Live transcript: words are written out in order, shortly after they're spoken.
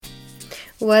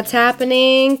What's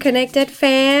happening, Connected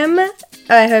fam?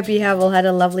 I hope you have all had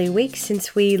a lovely week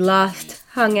since we last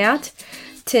hung out.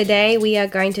 Today we are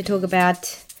going to talk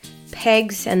about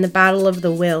pegs and the battle of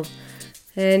the will.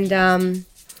 And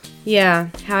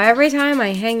how every time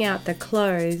I hang out the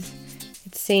clothes,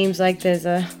 it seems like there's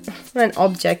an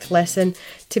object lesson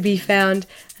to be found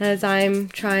as I'm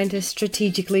trying to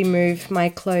strategically move my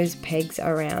clothes pegs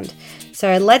around.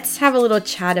 So let's have a little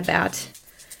chat about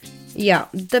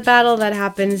the battle that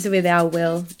happens with our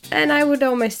will, and I would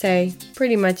almost say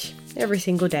pretty much every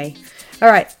single day.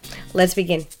 Alright, let's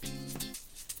begin.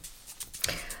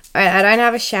 Alright, I don't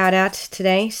have a shout out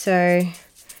today, so I'm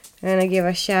going to give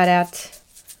a shout out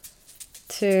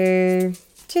to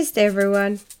just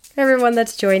everyone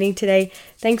that's joining today.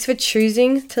 Thanks for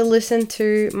choosing to listen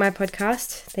to my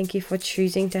podcast. Thank you for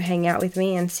choosing to hang out with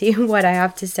me and see what I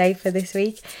have to say for this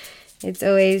week. It's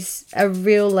always a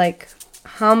real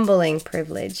humbling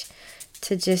privilege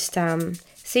to just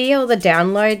see all the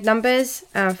download numbers.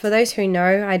 For those who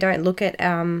know, I don't look at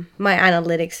my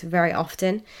analytics very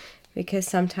often because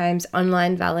sometimes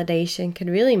online validation can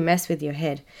really mess with your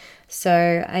head.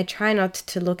 So I try not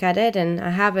to look at it, and I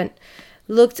haven't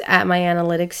looked at my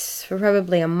analytics for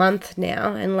probably a month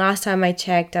now. And last time I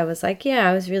checked, I was I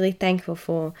was really thankful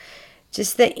for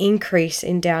just the increase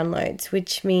in downloads,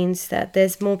 which means that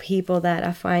there's more people that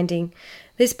are finding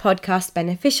this podcast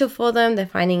beneficial for them. They're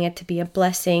finding it to be a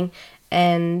blessing,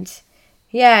 and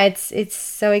it's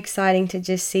so exciting to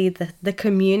just see the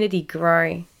community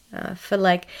grow.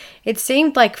 It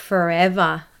seemed like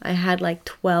forever I had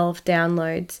 12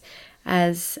 downloads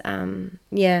as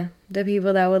the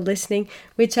people that were listening,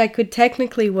 which I could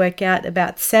technically work out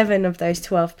about 7 of those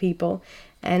 12 people,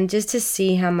 and just to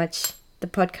see how much the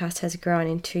podcast has grown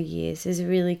in 2 years is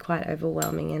really quite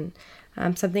overwhelming, and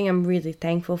something I'm really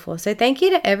thankful for. So thank you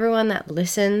to everyone that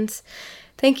listens.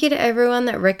 Thank you to everyone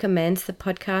that recommends the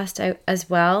podcast as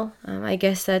well. I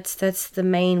guess that's the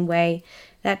main way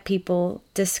that people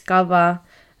discover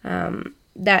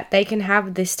that they can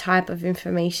have this type of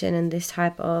information and this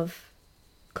type of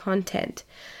content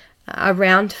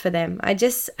around for them.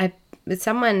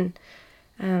 Someone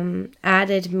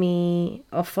added me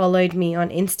or followed me on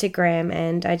Instagram,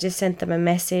 and I just sent them a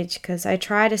message because I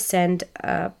try to send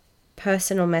a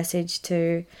personal message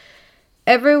to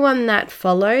everyone that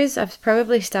follows. I've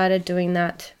probably started doing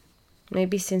that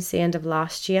maybe since the end of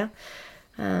last year.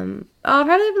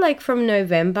 Probably from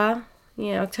November,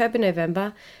 October,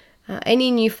 November. Any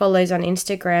new follows on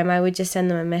Instagram, I would just send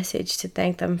them a message to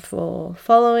thank them for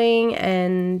following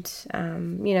and,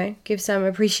 give some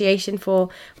appreciation for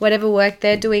whatever work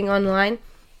they're doing online.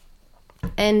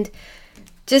 And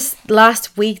just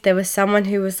last week, there was someone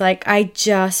who was like, I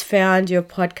just found your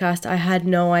podcast. I had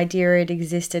no idea it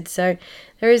existed. So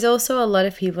there is also a lot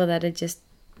of people that are just,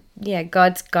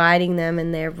 God's guiding them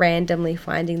and they're randomly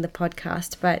finding the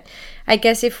podcast. But I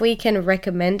guess if we can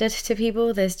recommend it to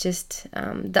people, there's just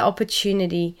the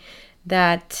opportunity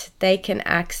that they can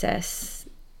access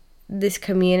this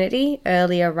community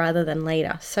earlier rather than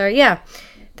later. So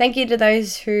thank you to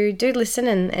those who do listen,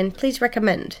 and please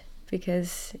recommend,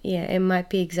 because it might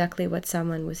be exactly what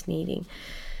someone was needing.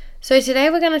 So today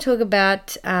we're going to talk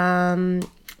about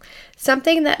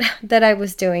something that I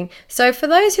was doing. So for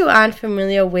those who aren't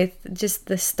familiar with just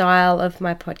the style of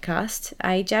my podcast,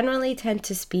 I generally tend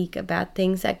to speak about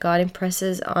things that God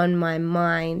impresses on my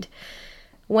mind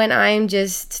when I'm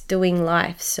just doing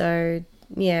life. So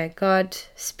God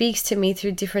speaks to me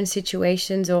through different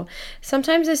situations, or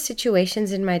sometimes there's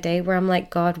situations in my day where I'm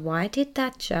like, God, why did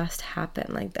that just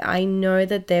happen? I know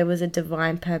that there was a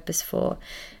divine purpose for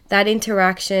that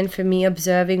interaction, for me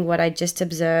observing what I just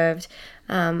observed,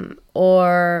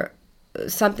 or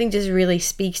something just really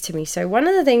speaks to me. So one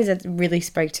of the things that really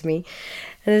spoke to me,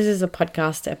 and this is a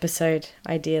podcast episode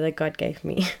idea that God gave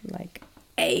me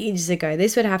ages ago.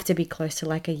 This would have to be close to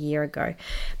a year ago.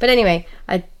 But anyway,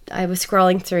 I was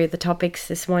scrolling through the topics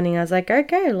this morning. I was like,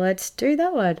 okay, let's do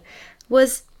that one.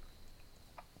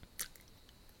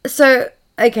 So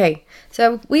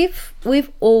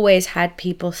we've always had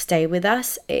people stay with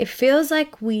us. It feels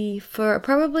like for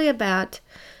probably about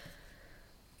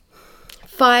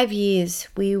 5 years,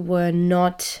 we were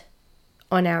not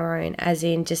on our own, as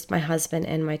in just my husband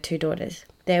and my 2 daughters.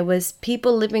 There was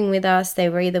people living with us. They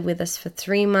were either with us for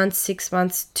 3 months, 6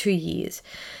 months, 2 years.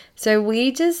 So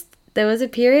there was a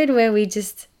period where we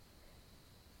just,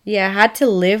 had to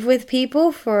live with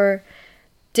people for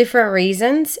different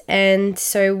reasons. And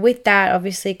so with that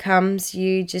obviously comes,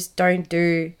 you just don't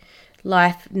do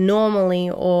life normally,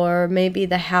 or maybe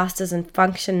the house doesn't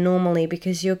function normally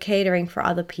because you're catering for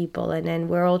other people, and then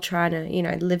we're all trying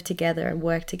to live together and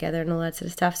work together and all that sort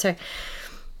of stuff. So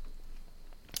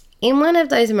in one of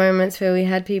those moments where we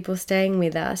had people staying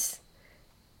with us,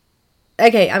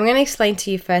 okay, I'm going to explain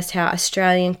to you first how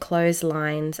Australian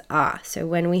clotheslines are. So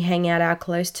when we hang out our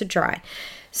clothes to dry.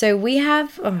 So we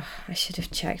have, I should have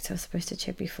checked. I was supposed to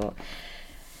check before.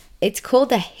 It's called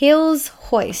the Hills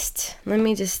Hoist. Let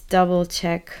me just double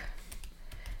check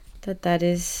that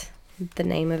is the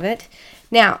name of it.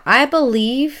 Now, I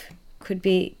believe, could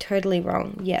be totally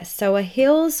wrong. Yes, so a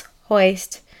Hills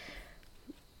Hoist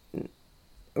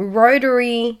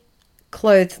rotary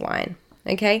clothesline,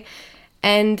 okay?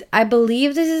 And I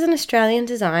believe this is an Australian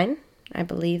design. I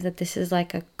believe that this is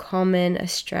like a common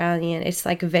Australian, it's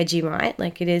like Vegemite,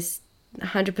 like it is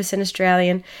 100%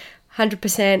 Australian,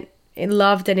 100%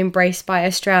 loved and embraced by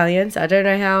Australians. I don't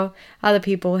know how other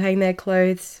people hang their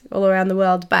clothes all around the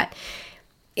world, but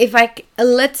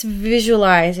let's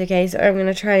visualize, okay, so I'm going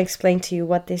to try and explain to you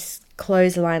what this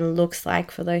clothesline looks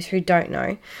like for those who don't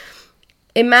know.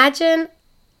 Imagine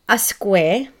a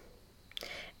square,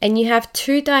 and you have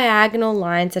two diagonal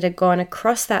lines that are going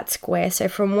across that square. So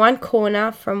from one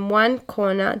corner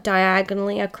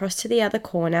diagonally across to the other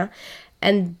corner,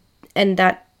 and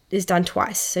that is done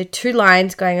twice. So two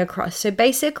lines going across. So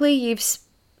basically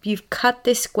you've cut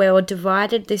this square or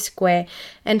divided this square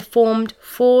and formed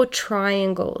 4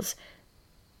 triangles.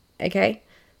 Okay?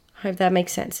 Hope that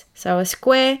makes sense. So a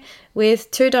square with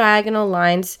 2 diagonal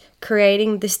lines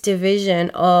creating this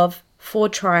division of 4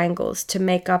 triangles to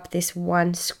make up this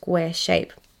one square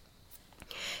shape.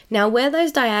 Now, where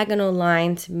those diagonal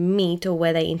lines meet or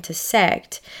where they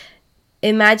intersect,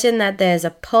 imagine that there's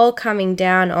a pole coming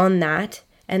down on that,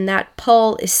 and that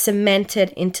pole is cemented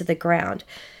into the ground.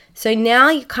 So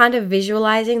now you're kind of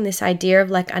visualizing this idea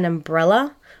of like an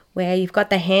umbrella, where you've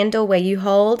got the handle where you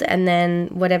hold, and then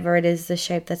whatever it is, the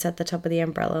shape that's at the top of the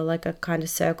umbrella, like a kind of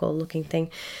circle looking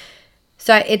thing.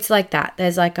 So it's like that.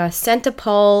 There's like a center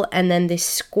pole, and then this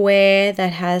square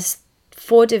that has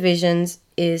 4 divisions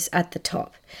is at the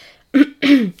top.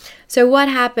 So what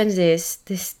happens is,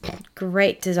 this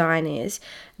great design is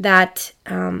that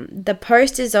the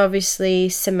post is obviously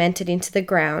cemented into the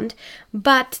ground,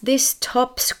 but this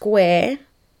top square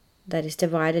that is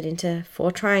divided into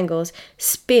 4 triangles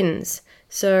spins.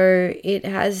 So it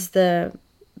has the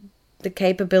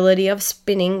capability of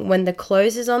spinning. When the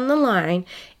clothes is on the line,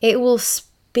 it will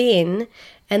spin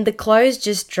and the clothes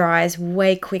just dries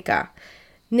way quicker.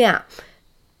 Now,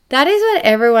 that is what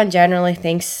everyone generally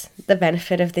thinks the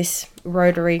benefit of this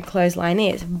rotary clothesline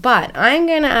is. But I'm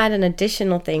going to add an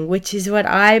additional thing, which is what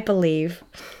I believe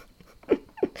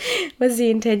was the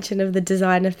intention of the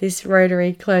design of this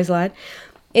rotary clothesline,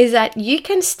 is that you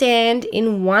can stand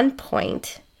in one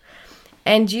point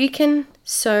and you can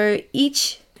sew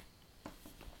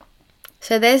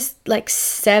so there's like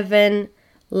 7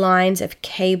 lines of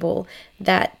cable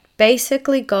that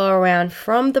basically go around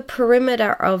from the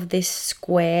perimeter of this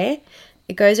square.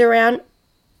 It goes around,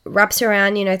 wraps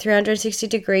around, 360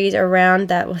 degrees around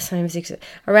that,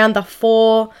 around the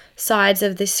 4 sides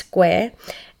of this square.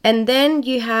 And then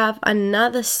you have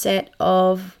another set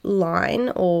of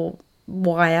line or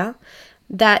wire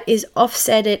that is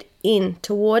offsetted in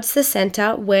towards the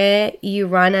center, where you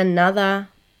run another,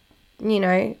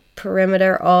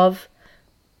 perimeter of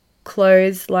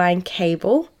clothesline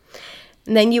cable,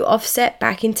 and then you offset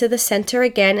back into the center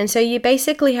again. And so you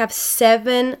basically have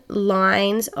 7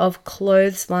 lines of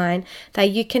clothesline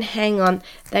that you can hang on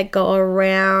that go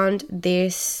around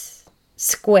this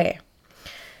square.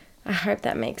 I hope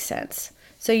that makes sense.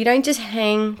 So you don't just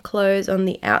hang clothes on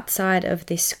the outside of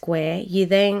this square, you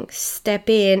then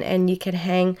step in and you can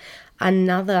hang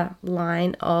another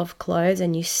line of clothes,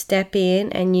 and you step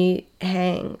in and you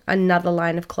hang another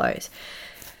line of clothes.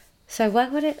 So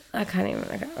what would it, I can't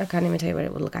even tell you what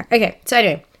it would look like. Okay, so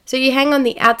anyway, so you hang on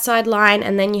the outside line,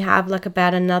 and then you have like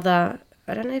about another,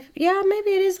 I don't know if,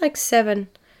 maybe it is like seven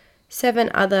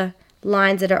other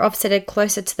lines that are offsetted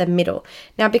closer to the middle.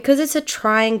 Now, because it's a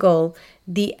triangle,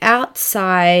 the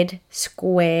outside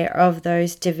square of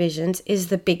those divisions is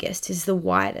the biggest, is the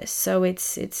widest. So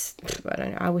it's I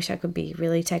don't know, I wish I could be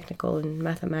really technical and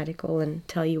mathematical and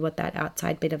tell you what that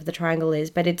outside bit of the triangle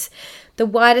is, but it's the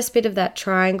widest bit of that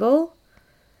triangle,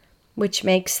 which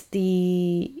makes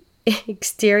the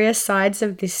exterior sides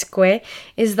of this square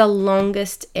is the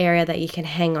longest area that you can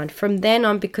hang on. From then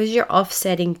on, because you're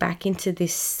offsetting back into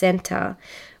this center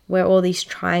where all these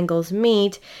triangles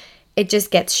meet, it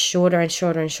just gets shorter and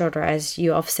shorter and shorter as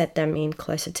you offset them in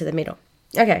closer to the middle.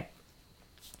 Okay,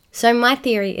 so my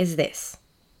theory is this.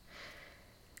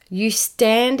 You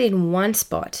stand in one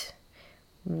spot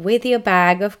with your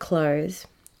bag of clothes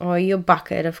or your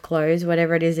bucket of clothes,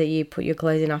 whatever it is that you put your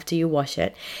clothes in after you wash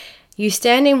it. You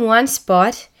stand in one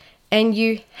spot and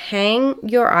you hang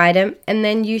your item, and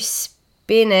then you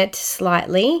spin it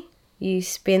slightly. You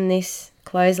spin this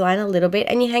clothesline a little bit,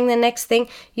 and you hang the next thing.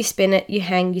 You spin it, you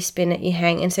hang, you spin it, you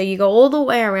hang. And so you go all the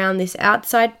way around this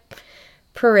outside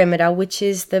perimeter, which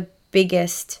is the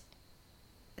biggest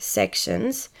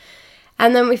sections.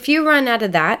 And then if you run out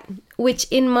of that, which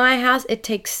in my house, it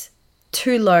takes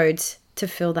 2 loads to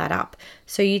fill that up.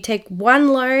 So you take 1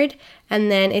 load,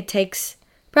 and then it takes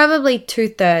probably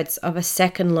 2/3 of a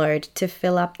second load to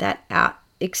fill up that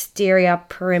exterior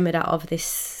perimeter of this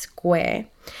square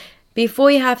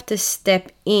before you have to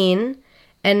step in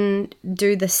and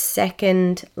do the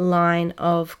second line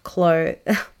of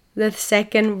the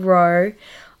second row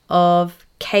of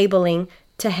cabling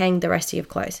to hang the rest of your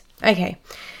clothes. Okay,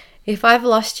 if I've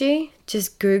lost you,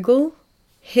 just Google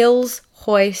Hills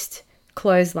Hoist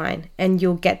clothesline and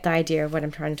you'll get the idea of what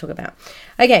I'm trying to talk about.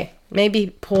 Okay,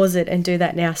 maybe pause it and do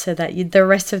that now so that the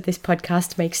rest of this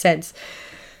podcast makes sense.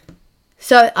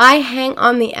 So I hang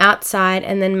on the outside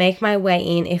and then make my way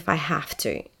in if I have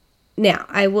to. Now,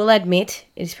 I will admit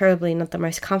it's probably not the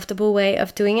most comfortable way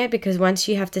of doing it, because once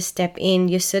you have to step in,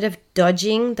 you're sort of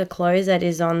dodging the clothes that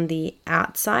is on the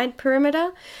outside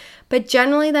perimeter. But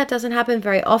generally that doesn't happen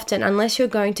very often unless you're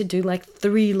going to do like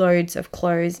 3 loads of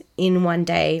clothes in one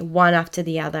day, one after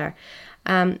the other.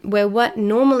 Where what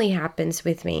normally happens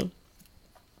with me,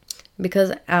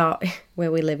 because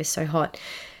where we live is so hot,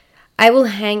 I will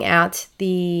hang out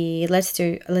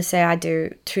let's say I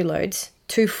do 2 loads,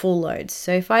 2 full loads.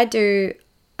 So if I do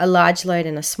a large load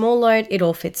and a small load, it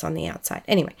all fits on the outside.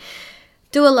 Anyway,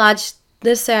 let's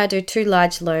say I do 2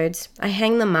 large loads. I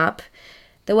hang them up.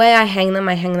 The way I hang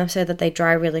them so that they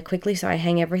dry really quickly. So I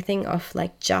hang everything off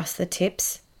like just the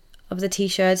tips of the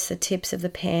t-shirts, the tips of the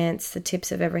pants, the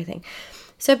tips of everything.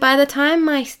 So by the time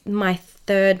my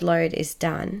 3rd load is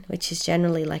done, which is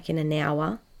generally like in an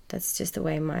hour, that's just the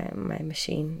way my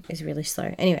machine is really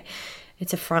slow. Anyway,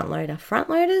 it's a front loader. Front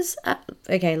loaders?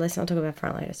 Okay, let's not talk about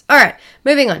front loaders. All right,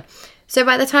 moving on. So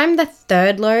by the time the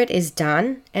 3rd load is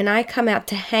done and I come out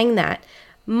to hang that,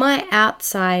 my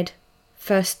outside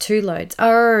first 2 loads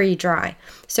are already dry.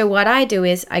 So what I do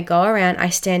is I go around, I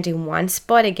stand in one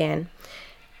spot again,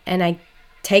 and I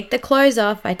take the clothes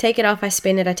off. I take it off, I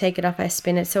spin it, I take it off, I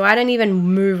spin it. So I don't even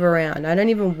move around. I don't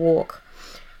even walk.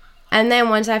 And then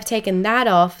once I've taken that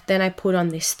off, then I put on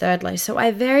this 3rd load. So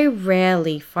I very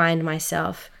rarely find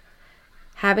myself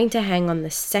having to hang on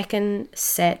the second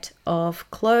set of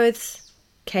clothes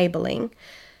cabling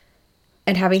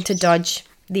and having to dodge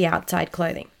the outside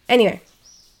clothing. Anyway,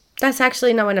 that's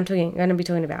actually not what I'm going to be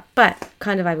talking about, but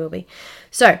kind of I will be.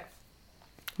 So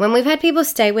when we've had people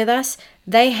stay with us,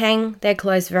 they hang their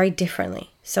clothes very differently.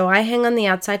 So I hang on the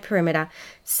outside perimeter.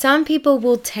 Some people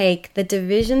will take the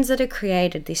divisions that are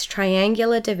created, these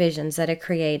triangular divisions that are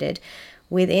created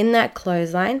within that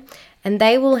clothesline, and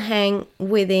they will hang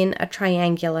within a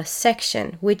triangular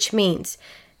section, which means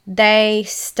they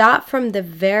start from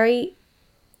the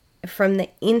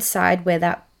inside where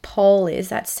that pole is,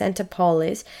 that center pole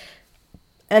is,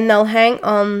 and they'll hang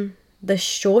on the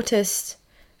shortest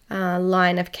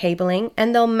line of cabling,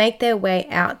 and they'll make their way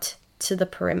out to the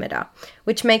perimeter,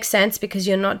 which makes sense because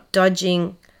you're not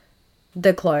dodging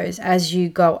the clothes as you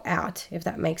go out, if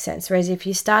that makes sense. Whereas if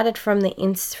you started from the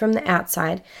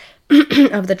outside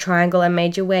of the triangle and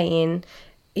made your way in,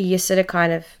 you sort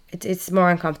of it's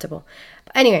more uncomfortable.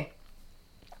 But anyway,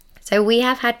 so we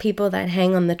have had people that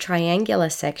hang on the triangular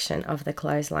section of the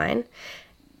clothesline,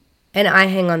 and I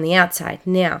hang on the outside.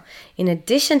 Now, in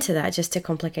addition to that, just to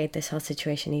complicate this whole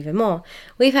situation even more,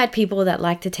 we've had people that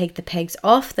like to take the pegs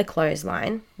off the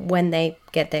clothesline when they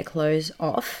get their clothes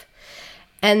off.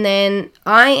 And then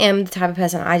I am the type of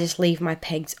person, I just leave my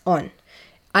pegs on.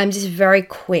 I'm just very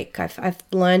quick. I've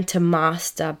learned to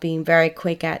master being very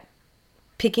quick at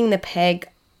picking the peg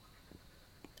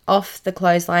off the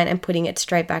clothesline and putting it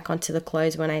straight back onto the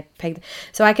clothes when I peg.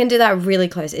 So I can do that really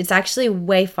close. It's actually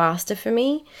way faster for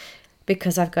me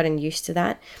because I've gotten used to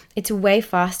that. It's way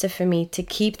faster for me to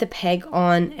keep the peg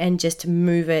on and just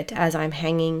move it as I'm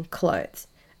hanging clothes.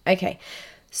 Okay,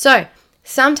 so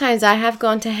sometimes I have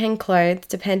gone to hang clothes,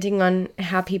 depending on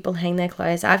how people hang their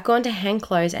clothes. I've gone to hang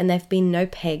clothes and there've been no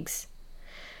pegs.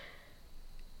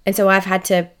 And so I've had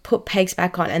to put pegs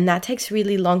back on, and that takes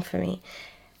really long for me.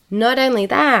 Not only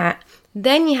that,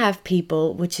 then you have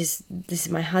people, this is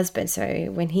my husband,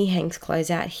 so when he hangs clothes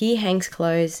out, he hangs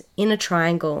clothes in a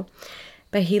triangle,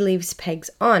 but he leaves pegs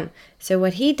on. So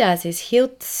what he does is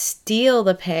he'll steal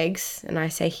the pegs, and I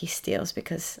say he steals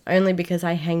only because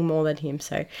I hang more than him,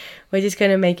 so we're just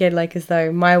going to make it like as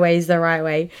though my way is the right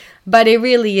way, but it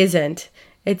really isn't.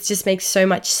 It just makes so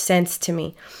much sense to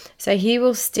me. So he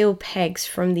will steal pegs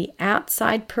from the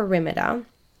outside perimeter,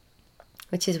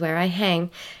 which is where I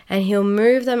hang, and he'll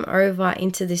move them over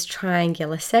into this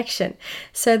triangular section.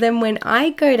 So then when I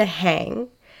go to hang,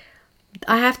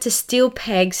 I have to steal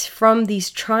pegs from these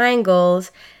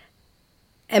triangles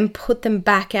and put them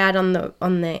back out on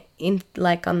the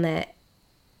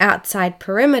outside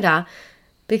perimeter,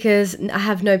 because I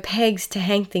have no pegs to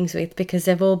hang things with because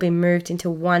they've all been moved into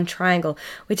one triangle,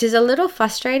 which is a little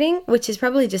frustrating, which is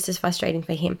probably just as frustrating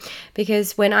for him,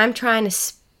 because when I'm trying to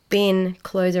spin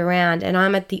clothes around and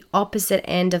I'm at the opposite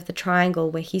end of the triangle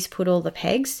where he's put all the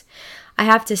pegs, I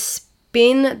have to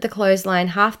spin the clothesline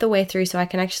half the way through so I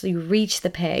can actually reach the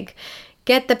peg,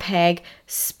 get the peg,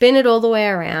 spin it all the way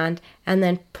around, and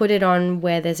then put it on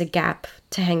where there's a gap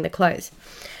to hang the clothes.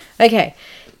 Okay,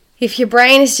 if your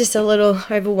brain is just a little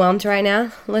overwhelmed right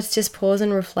now, let's just pause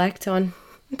and reflect on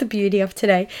the beauty of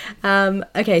today.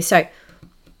 Okay, so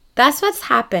that's what's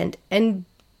happened. And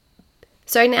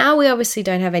so now we obviously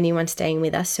don't have anyone staying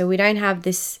with us, so we don't have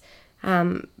this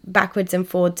backwards and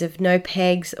forwards of no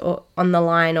pegs or on the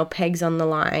line or pegs on the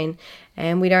line,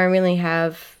 and we don't really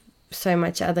have so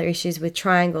much other issues with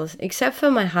triangles, except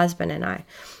for my husband and I.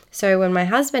 So when my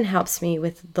husband helps me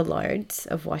with the loads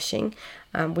of washing,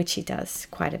 which he does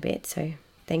quite a bit, so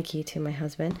thank you to my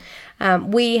husband,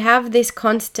 we have this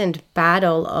constant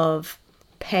battle of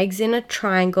pegs in a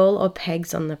triangle or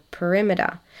pegs on the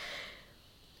perimeter,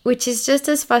 which is just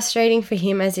as frustrating for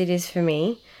him as it is for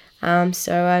me.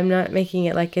 So I'm not making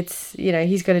it like it's,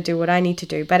 he's got to do what I need to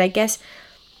do. But I guess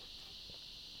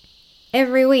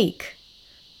every week,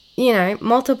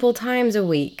 multiple times a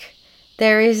week,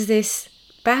 there is this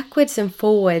backwards and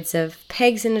forwards of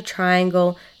pegs in a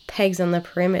triangle, pegs on the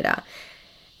perimeter.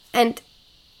 And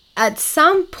at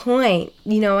some point,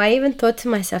 I even thought to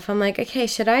myself, I'm like, okay,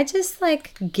 should I just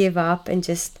give up and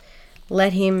just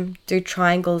let him do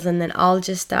triangles and then I'll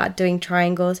just start doing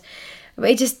triangles?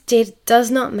 But it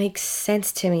does not make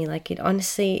sense to me. It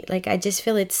honestly, I just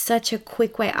feel it's such a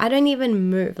quick way. I don't even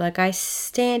move. I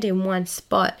stand in one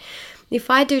spot.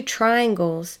 If I do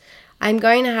triangles, I'm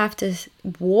going to have to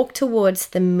walk towards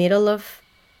the middle of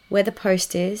where the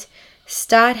post is,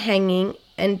 start hanging,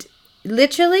 and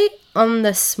literally on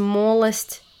the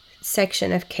smallest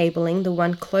section of cabling, the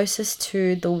one closest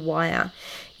to the wire,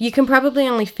 you can probably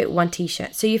only fit one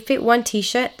t-shirt. So you fit one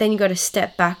t-shirt, then you got to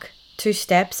step back 2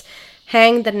 steps,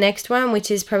 hang the next one,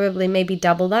 which is probably maybe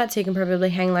double that. So you can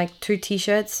probably hang 2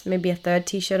 t-shirts, maybe a third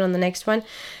t-shirt on the next one.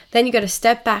 Then you got to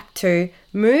step back to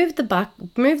move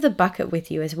the bucket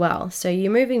with you as well. So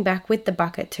you're moving back with the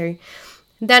bucket too.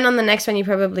 Then on the next one, you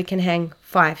probably can hang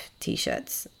 5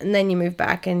 t-shirts, and then you move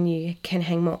back and you can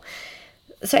hang more.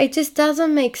 So it just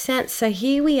doesn't make sense. So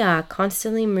here we are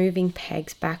constantly moving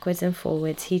pegs backwards and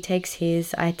forwards. He takes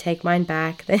his, I take mine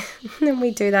back. Then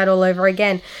we do that all over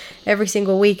again every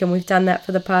single week. And we've done that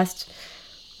for the past,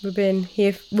 we've been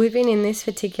in this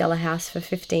particular house for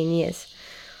 15 years.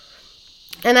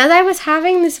 And as I was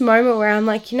having this moment where I'm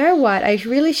like, you know what? I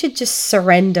really should just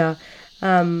surrender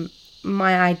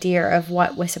my idea of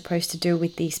what we're supposed to do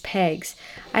with these pegs.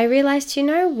 I realized, you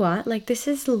know what? This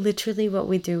is literally what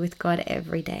we do with God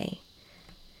every day.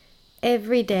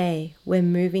 Every day we're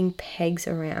moving pegs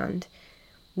around.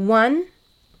 One,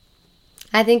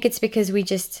 I think it's because we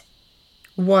just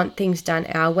want things done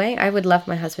our way. I would love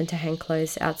my husband to hang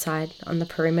clothes outside on the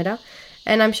perimeter,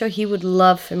 and I'm sure he would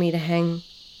love for me to hang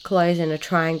clothes in a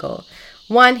triangle.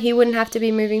 One, he wouldn't have to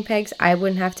be moving pegs. I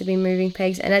wouldn't have to be moving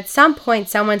pegs. And at some point,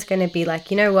 someone's going to be like,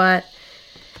 you know what?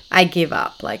 I give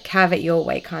up. Have it your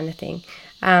way kind of thing.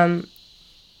 And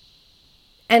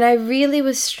I really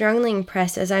was strongly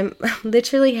impressed as I'm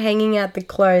literally hanging out the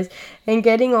clothes and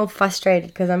getting all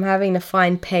frustrated because I'm having to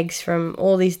find pegs from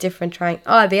all these different triangles.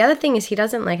 Oh, the other thing is he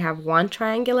doesn't have one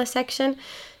triangular section.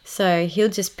 So he'll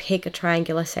just pick a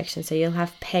triangular section. So you'll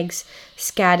have pegs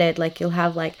scattered. You'll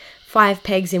have 5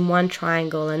 pegs in one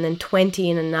triangle and then 20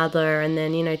 in another and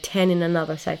then 10 in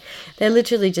another. So they're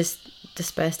literally just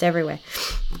dispersed everywhere.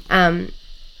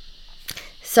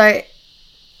 So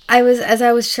I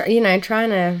was trying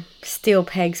to steal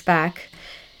pegs back,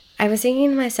 I was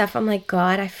thinking to myself, I'm like,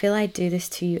 God, I feel I do this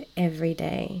to you every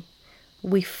day.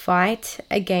 We fight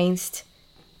against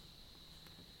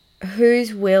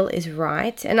whose will is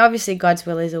right, and obviously God's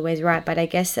will is always right, but I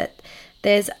guess that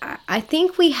I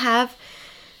think we have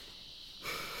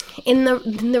in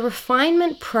the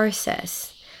refinement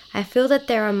process, I feel that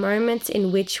there are moments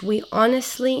in which we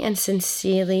honestly and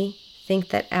sincerely think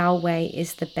that our way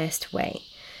is the best way.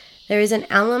 There is an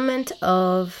element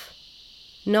of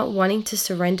not wanting to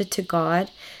surrender to God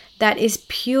that is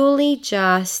purely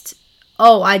just,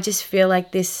 oh, I just feel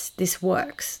like this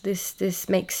works. This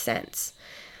makes sense.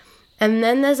 And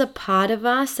then there's a part of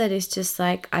us that is just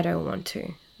like, I don't want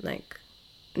to. Like,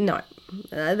 no.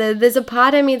 There's a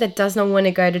part of me that does not want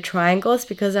to go to triangles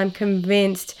because I'm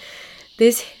convinced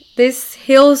this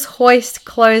Hills Hoist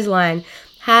clothesline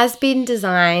has been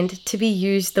designed to be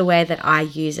used the way that I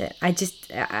use it.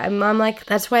 I'm like,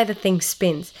 that's why the thing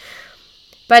spins.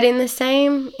 But in that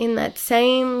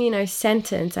same,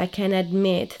 sentence, I can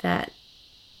admit that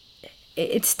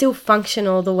it's still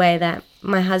functional the way that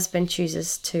my husband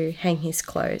chooses to hang his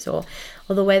clothes, or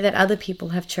the way that other people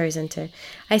have chosen to.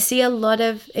 I see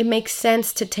it makes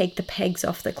sense to take the pegs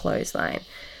off the clothesline.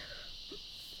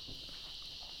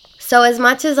 So as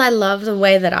much as I love the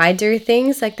way that I do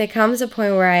things, like there comes a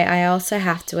point where I also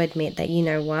have to admit that, you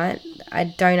know what, I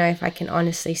don't know if I can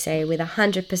honestly say with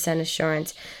 100%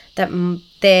 assurance that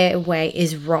their way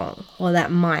is wrong or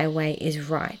that my way is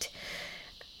right.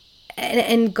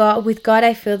 And with God,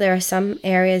 I feel there are some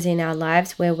areas in our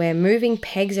lives where we're moving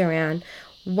pegs around.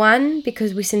 One,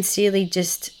 because we sincerely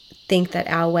just think that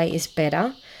our way is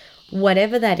better,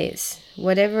 whatever that is.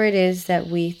 Whatever it is that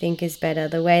we think is better,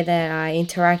 the way that I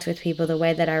interact with people, the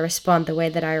way that I respond, the way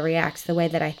that I react, the way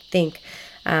that I think,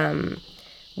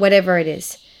 whatever it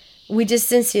is. We just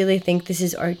sincerely think this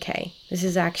is okay. This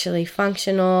is actually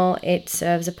functional. It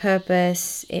serves a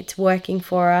purpose. It's working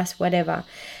for us, whatever.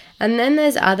 And then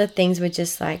there's other things we're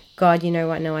just like, God, you know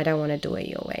what? No, I don't want to do it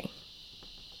your way.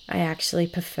 I actually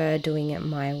prefer doing it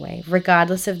my way,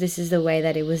 regardless of this is the way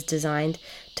that it was designed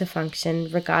to function,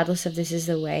 regardless of this is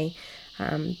the way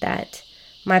that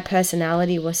my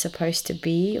personality was supposed to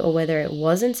be, or whether it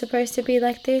wasn't supposed to be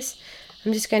like this.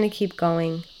 I'm just going to keep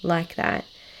going like that.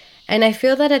 And I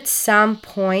feel that at some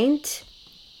point,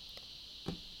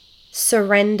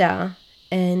 surrender,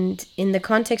 and in the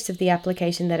context of the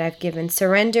application that I've given,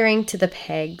 surrendering to the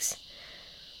pegs.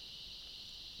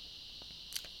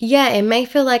 Yeah, it may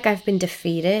feel like I've been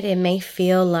defeated. It may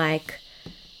feel like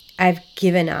I've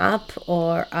given up,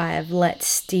 or I've let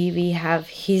Stevie have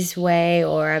his way,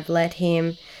 or I've let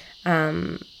him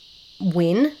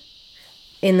win,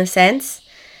 in the sense.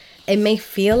 It may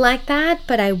feel like that,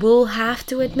 but I will have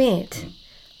to admit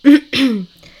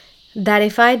that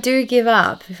if I do give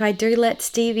up, if I do let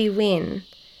Stevie win,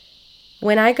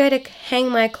 when I go to hang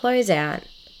my clothes out,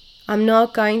 I'm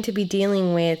not going to be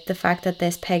dealing with the fact that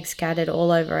there's pegs scattered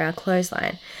all over our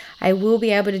clothesline. I will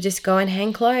be able to just go and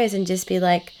hang clothes and just be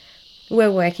like,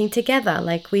 we're working together.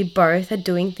 Like, we both are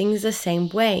doing things the same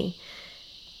way.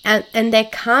 And there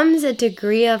comes a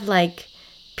degree of like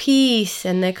peace,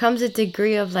 and there comes a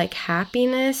degree of like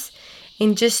happiness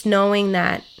in just knowing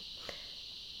that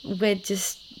we're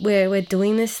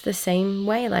doing this the same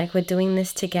way, like we're doing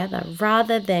this together,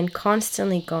 rather than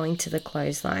constantly going to the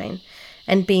clothesline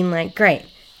and being like, great,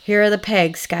 here are the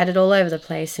pegs scattered all over the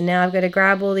place, and now I've got to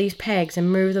grab all these pegs and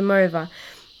move them over.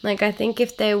 Like, I think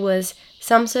if there was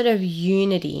some sort of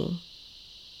unity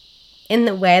in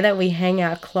the way that we hang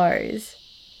our clothes,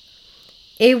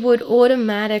 it would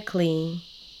automatically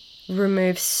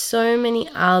remove so many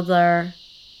other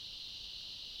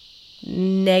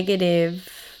negative,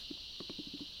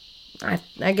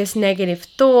 I guess, negative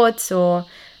thoughts, or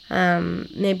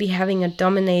maybe having a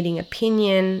dominating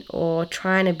opinion, or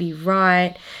trying to be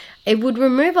right. It would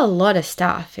remove a lot of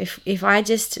stuff if I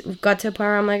just got to a point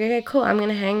where I'm like, okay, cool, I'm going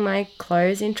to hang my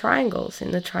clothes in triangles,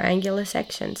 in the triangular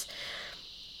sections.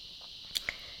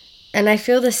 And I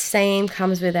feel the same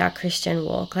comes with our Christian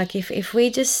walk. Like, if we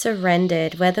just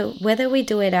surrendered, whether we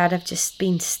do it out of just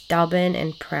being stubborn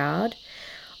and proud,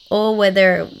 or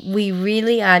whether we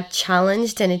really are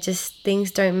challenged and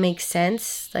things don't make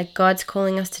sense, like God's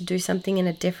calling us to do something in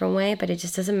a different way, but it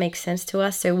just doesn't make sense to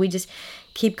us, so we just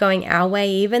keep going our way,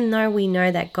 even though we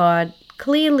know that God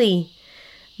clearly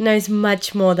knows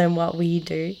much more than what we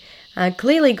do.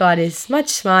 Clearly God is much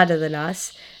smarter than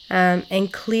us,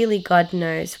 and clearly God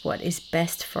knows what is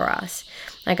best for us.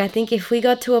 Like, I think if we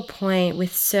got to a point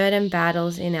with certain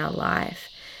battles in our life,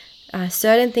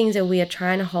 certain things that we are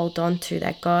trying to hold on to,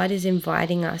 that God is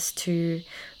inviting us to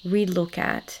relook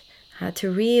at,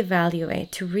 to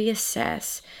reevaluate, to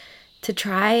reassess, to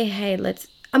try, hey,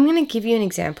 I'm going to give you an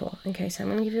example. Okay, so I'm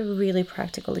going to give you a really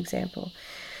practical example.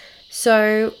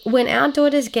 So when our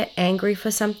daughters get angry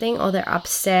for something, or they're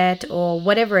upset, or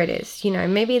whatever it is,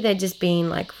 maybe they're just being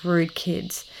like rude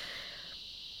kids,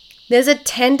 there's a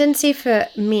tendency for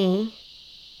me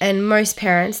and most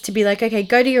parents to be like, okay,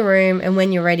 go to your room, and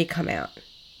when you're ready, come out.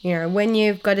 When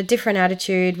you've got a different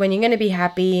attitude, when you're going to be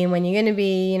happy, and when you're going to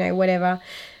be, whatever,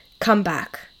 come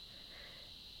back.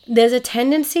 There's a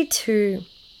tendency to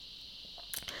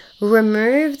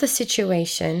remove the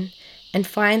situation and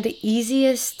find the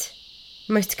easiest,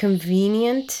 most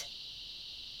convenient,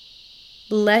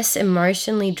 less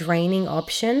emotionally draining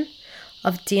option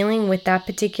of dealing with that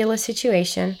particular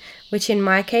situation, which in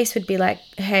my case would be like,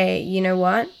 hey, you know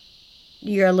what?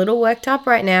 You're a little worked up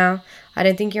right now. I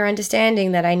don't think you're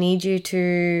understanding that I need you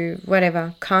to,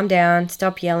 whatever, calm down,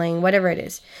 stop yelling, whatever it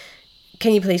is.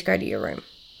 Can you please go to your room?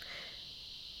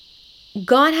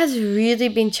 God has really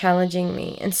been challenging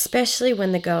me, and especially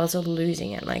when the girls are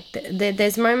losing it. Like,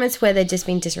 there's moments where they're just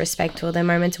being disrespectful. There are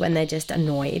moments when they're just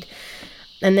annoyed.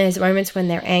 And there's moments when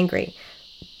they're angry.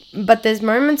 But there's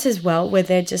moments as well where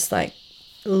they're just like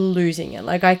losing it.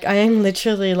 Like, I am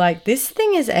literally like, this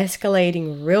thing is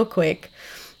escalating real quick.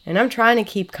 And I'm trying to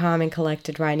keep calm and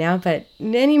collected right now. But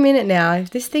any minute now, if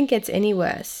this thing gets any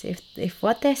worse, if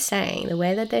what they're saying, the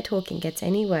way that they're talking gets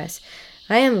any worse,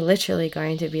 I am literally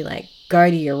going to be like, go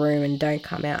to your room and don't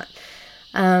come out.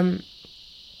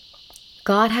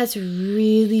 God has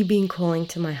really been calling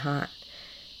to my heart.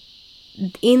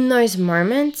 In those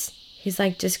moments, he's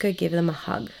like, just go give them a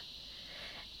hug.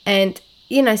 And,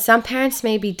 you know, some parents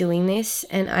may be doing this,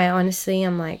 and I honestly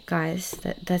am like, guys,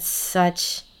 that's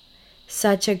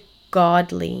such a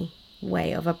godly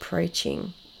way of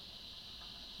approaching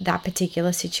that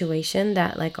particular situation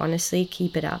that, like, honestly,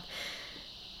 keep it up.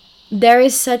 There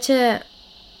is such a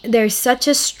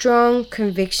strong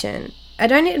conviction.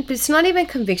 It's not even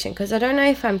conviction, because I don't know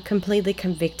if I'm completely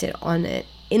convicted on it,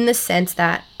 in the sense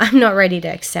that I'm not ready to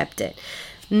accept it.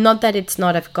 Not that it's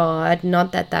not of God,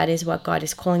 not that that is what God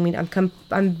is calling me.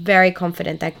 I'm very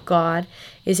confident that God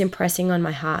is impressing on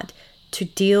my heart to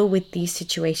deal with these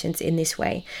situations in this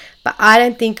way. But I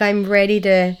don't think I'm ready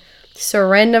to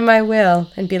surrender my will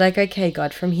and be like, okay,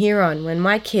 God, from here on, when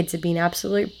my kids have been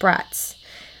absolute brats,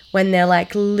 when they're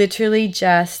like literally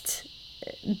just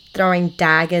throwing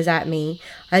daggers at me,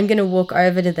 I'm going to walk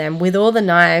over to them with all the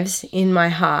knives in my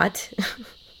heart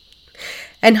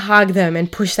and hug them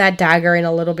and push that dagger in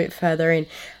a little bit further in.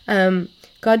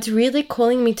 God's really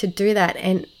calling me to do that.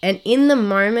 And in the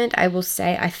moment, I will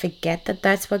say I forget that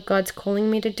that's what God's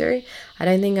calling me to do. I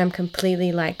don't think I'm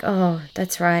completely like, oh,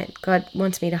 that's right, God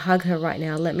wants me to hug her right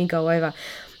now, let me go over.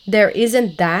 There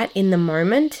isn't that in the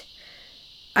moment.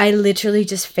 I literally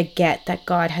just forget that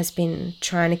God has been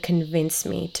trying to convince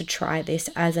me to try this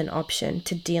as an option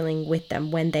to dealing with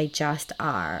them when they just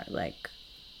are like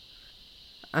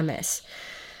a mess.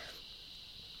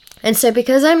 And so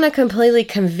because I'm not completely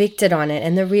convicted on it,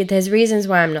 and there's reasons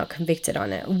why I'm not convicted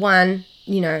on it. One,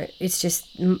 you know, it's just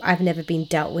I've never been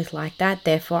dealt with like that.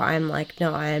 Therefore, I'm like,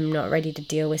 no, I am not ready to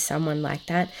deal with someone like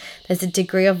that. There's a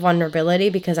degree of vulnerability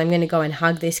because I'm going to go and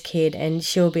hug this kid and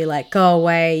she'll be like, go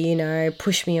away, you know,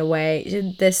 push me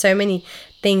away. There's so many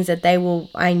things that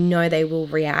I know they will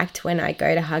react when I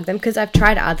go to hug them, because I've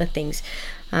tried other things.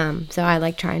 So I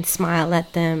like try and smile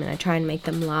at them, and I try and make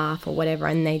them laugh or whatever,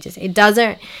 and they just, it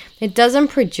doesn't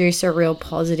produce a real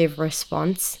positive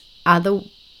response. Other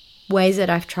ways that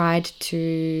I've tried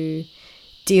to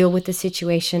deal with the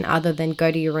situation, other than go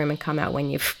to your room and come out when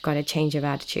you've got a change of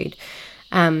attitude.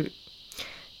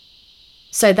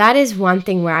 So that is one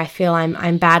thing where I feel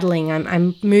I'm battling,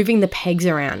 I'm moving the pegs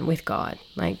around with God.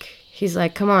 Like, he's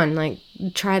like, come on, like,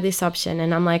 try this option.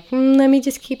 And I'm like, let me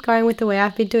just keep going with the way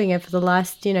I've been doing it for the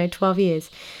last, 12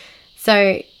 years.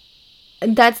 So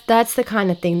that's the kind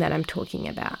of thing that I'm talking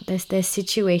about. There's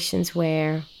situations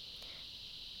where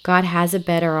God has a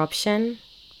better option,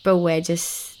 but we're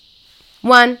just,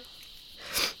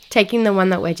 taking the one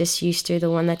that we're just used to,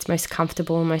 the one that's most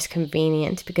comfortable and most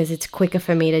convenient, because it's quicker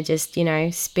for me to just,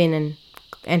 spin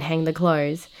and hang the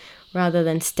clothes rather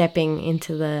than stepping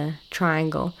into the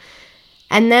triangle.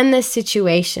 And then there's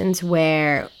situations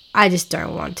where I just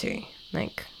don't want to.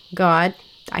 Like, God,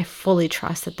 I fully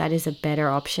trust that is a better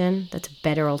option. That's a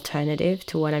better alternative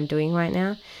to what I'm doing right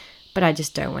now. But I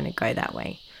just don't want to go that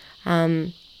way.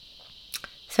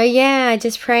 So yeah, I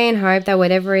just pray and hope that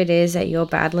whatever it is that you're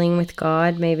battling with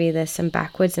God, maybe there's some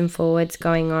backwards and forwards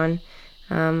going on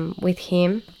with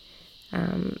Him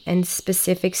and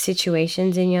specific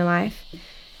situations in your life.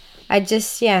 I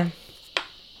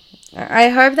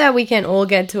hope that we can all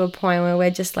get to a point where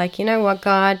we're just like, you know what,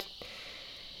 God,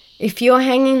 if you're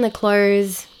hanging the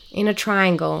clothes in a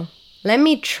triangle, let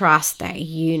me trust that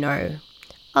you know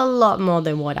a lot more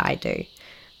than what I do.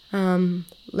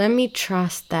 Let me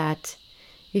trust that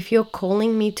if you're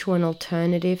calling me to an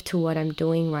alternative to what I'm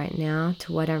doing right now,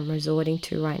 to what I'm resorting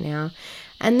to right now,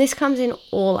 and this comes in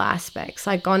all aspects.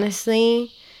 Like,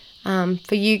 honestly,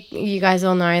 for you guys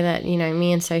all know that,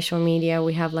 me and social media,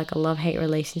 we have like a love-hate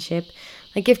relationship.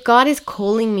 Like, if God is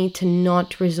calling me to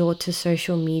not resort to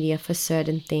social media for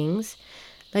certain things,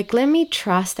 Like, let me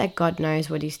trust that God knows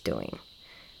what he's doing.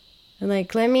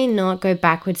 Like, let me not go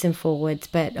backwards and forwards,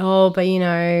 but you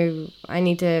know, I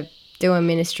need to do a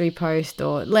ministry post,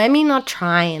 or let me not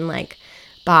try and like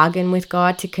bargain with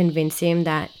God to convince him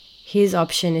that his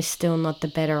option is still not the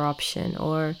better option,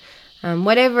 or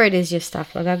whatever it is, your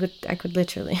stuff. Like, I could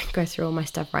literally go through all my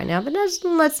stuff right now, but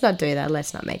let's not do that.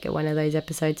 Let's not make it one of those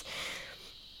episodes.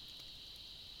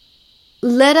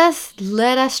 Let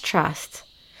us trust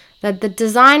that the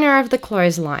designer of the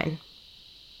clothesline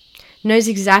knows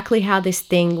exactly how this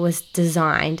thing was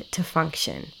designed to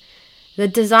function. The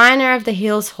designer of the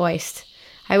heels hoist,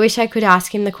 I wish I could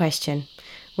ask him the question,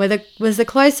 was the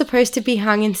clothes supposed to be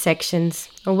hung in sections,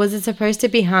 or was it supposed to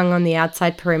be hung on the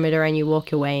outside perimeter and you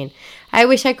walk your way in? I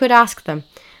wish I could ask them.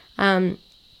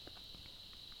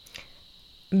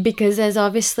 Because there's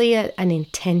obviously an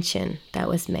intention that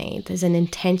was made. There's an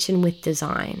intention with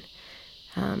design.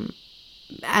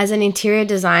 As an interior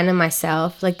designer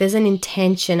myself, like, there's an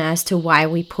intention as to why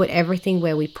we put everything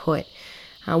where we put,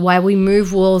 why we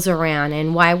move walls around,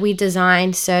 and why we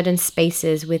design certain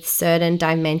spaces with certain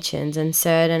dimensions and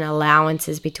certain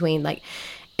allowances between. Like,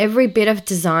 every bit of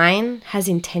design has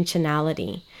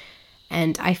intentionality.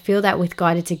 And I feel that with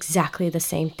God, it's exactly the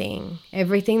same thing.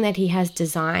 Everything that he has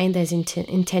designed, there's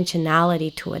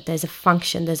intentionality to it. There's a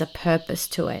function, there's a purpose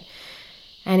to it.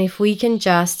 And if we can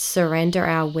just surrender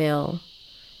our will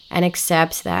and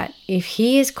accept that if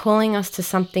he is calling us to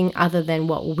something other than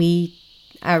what we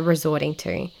are resorting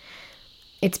to,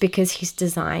 it's because he's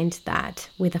designed that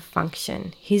with a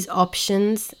function. His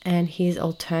options and his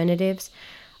alternatives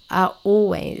are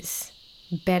always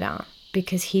better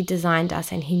because he designed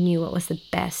us and he knew what was the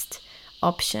best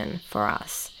option for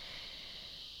us.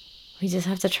 We just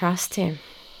have to trust him.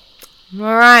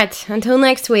 All right, until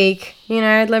next week,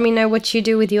 let me know what you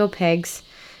do with your pegs.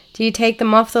 Do you take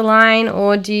them off the line,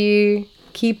 or do you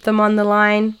keep them on the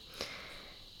line?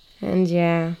 And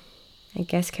yeah, I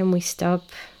guess can we stop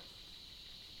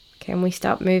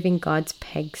moving God's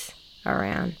pegs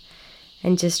around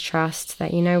and just trust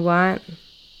that, you know what?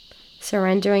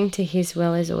 Surrendering to his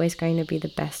will is always going to be the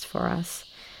best for us.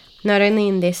 Not only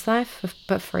in this life,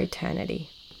 but for eternity.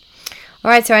 All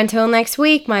right, so until next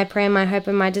week, my prayer, my hope,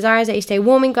 and my desire is that you stay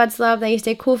warm in God's love, that you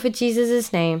stay cool for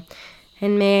Jesus' name.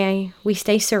 And may we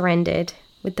stay surrendered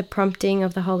with the prompting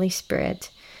of the Holy Spirit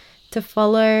to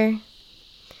follow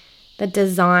the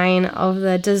design of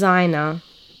the designer.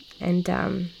 And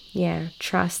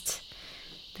trust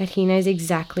that he knows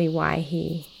exactly why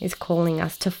he is calling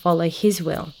us to follow his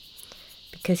will.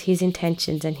 Because his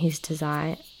intentions and his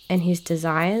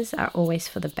desires are always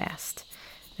for the best.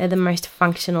 They're the most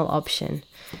functional option.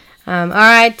 All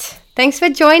right. Thanks for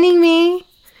joining me.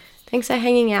 Thanks for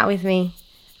hanging out with me.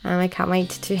 I can't wait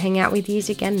to hang out with you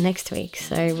again next week.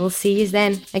 So we'll see you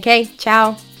then. Okay,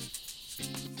 ciao.